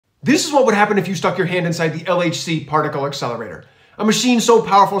This is what would happen if you stuck your hand inside the LHC particle accelerator, a machine so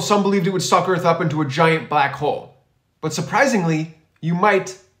powerful some believed it would suck Earth up into a giant black hole. But surprisingly, you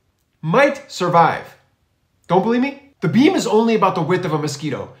might survive. Don't believe me? The beam is only about the width of a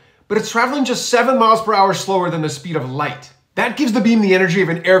mosquito, but it's traveling just 7 miles per hour slower than the speed of light. That gives the beam the energy of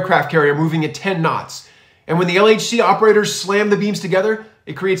an aircraft carrier moving at 10 knots. And when the LHC operators slam the beams together,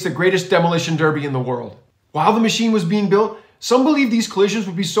 it creates the greatest demolition derby in the world. While the machine was being built, some believed these collisions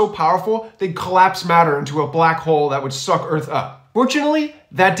would be so powerful they'd collapse matter into a black hole that would suck Earth up. Fortunately,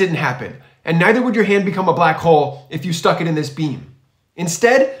 that didn't happen, and neither would your hand become a black hole if you stuck it in this beam.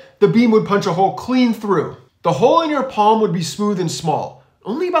 Instead, the beam would punch a hole clean through. The hole in your palm would be smooth and small,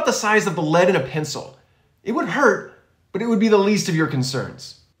 only about the size of the lead in a pencil. It would hurt, but it would be the least of your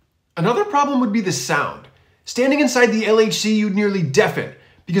concerns. Another problem would be the sound. Standing inside the LHC, you'd nearly deafen,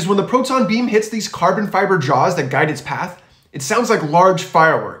 because when the proton beam hits these carbon fiber jaws that guide its path, it sounds like large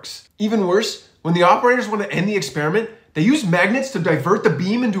fireworks. Even worse, when the operators want to end the experiment, they use magnets to divert the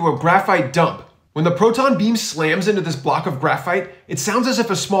beam into a graphite dump. When the proton beam slams into this block of graphite, it sounds as if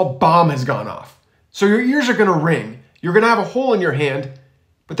a small bomb has gone off. So your ears are going to ring, you're going to have a hole in your hand,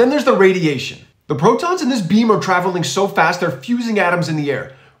 but then there's the radiation. The protons in this beam are traveling so fast they're fusing atoms in the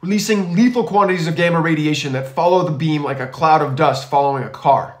air, releasing lethal quantities of gamma radiation that follow the beam like a cloud of dust following a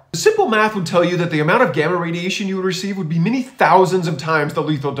car. The simple math would tell you that the amount of gamma radiation you would receive would be many thousands of times the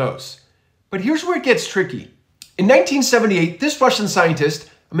lethal dose. But here's where it gets tricky. In 1978, this Russian scientist,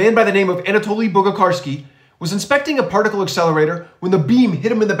 a man by the name of Anatoly Bogakarsky, was inspecting a particle accelerator when the beam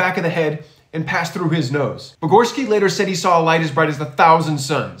hit him in the back of the head and passed through his nose. Bogorsky later said he saw a light as bright as 1,000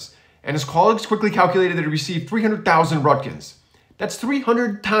 suns, and his colleagues quickly calculated that he received 300,000 Röntgens. That's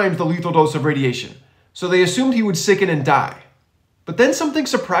 300 times the lethal dose of radiation, so they assumed he would sicken and die. But then something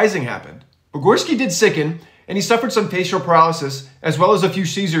surprising happened. Bogorsky did sicken, and he suffered some facial paralysis, as well as a few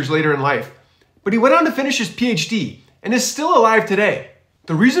seizures later in life. But he went on to finish his PhD, and is still alive today.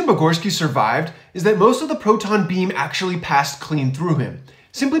 The reason Bogorsky survived is that most of the proton beam actually passed clean through him,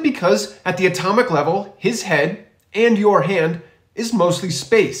 simply because at the atomic level, his head, and your hand, is mostly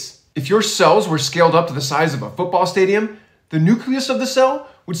space. If your cells were scaled up to the size of a football stadium, the nucleus of the cell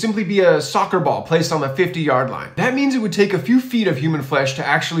would simply be a soccer ball placed on the 50-yard line. That means it would take a few feet of human flesh to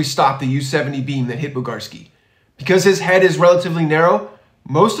actually stop the U-70 beam that hit Bogorsky. Because his head is relatively narrow,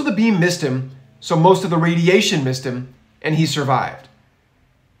 most of the beam missed him, so most of the radiation missed him, and he survived.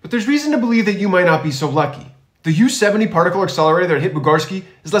 But there's reason to believe that you might not be so lucky. The U-70 particle accelerator that hit Bogorsky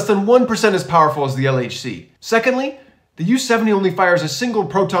is less than 1% as powerful as the LHC. Secondly, the U-70 only fires a single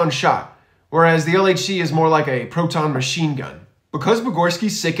proton shot, whereas the LHC is more like a proton machine gun. Because Bogorsky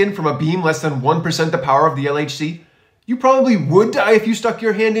sickened from a beam less than 1% the power of the LHC, you probably would die if you stuck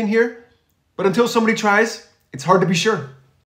your hand in here, but until somebody tries, it's hard to be sure.